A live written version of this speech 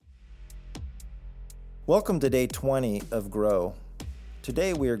Welcome to day 20 of Grow.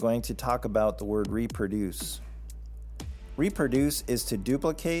 Today we are going to talk about the word reproduce. Reproduce is to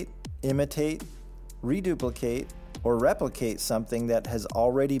duplicate, imitate, reduplicate, or replicate something that has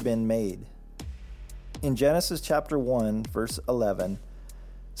already been made. In Genesis chapter 1, verse 11,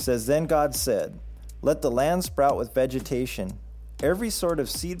 says, "Then God said, let the land sprout with vegetation, every sort of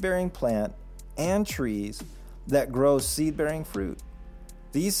seed-bearing plant and trees that grows seed-bearing fruit.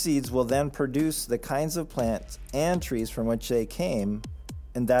 These seeds will then produce the kinds of plants and trees from which they came,"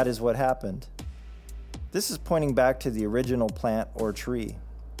 and that is what happened. This is pointing back to the original plant or tree.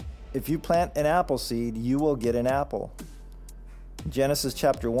 If you plant an apple seed, you will get an apple. In Genesis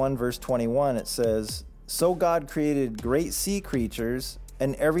chapter 1, verse 21, it says, "So God created great sea creatures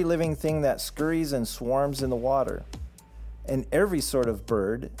and every living thing that scurries and swarms in the water, and every sort of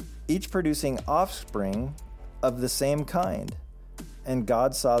bird, each producing offspring of the same kind. And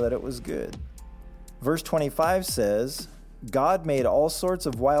God saw that it was good." Verse 25 says, "God made all sorts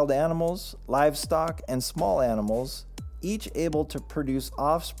of wild animals, livestock, and small animals, each able to produce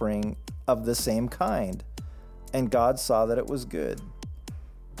offspring of the same kind. And God saw that it was good."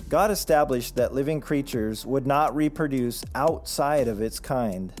 God established that living creatures would not reproduce outside of its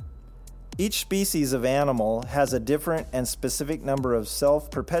kind. Each species of animal has a different and specific number of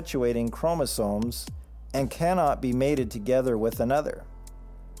self-perpetuating chromosomes and cannot be mated together with another.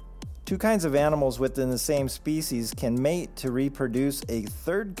 Two kinds of animals within the same species can mate to reproduce a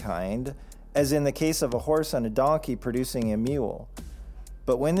third kind, as in the case of a horse and a donkey producing a mule.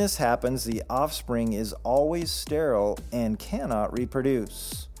 But when this happens, the offspring is always sterile and cannot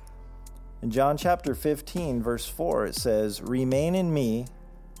reproduce. In John chapter 15, verse 4, it says, "Remain in me,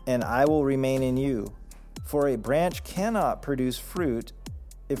 and I will remain in you. For a branch cannot produce fruit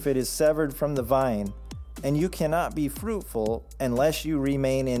if it is severed from the vine, and you cannot be fruitful unless you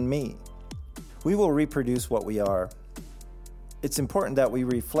remain in me." We will reproduce what we are. It's important that we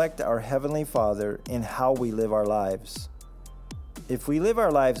reflect our Heavenly Father in how we live our lives. If we live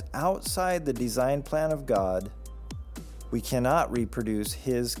our lives outside the design plan of God, we cannot reproduce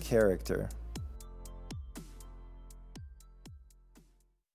His character.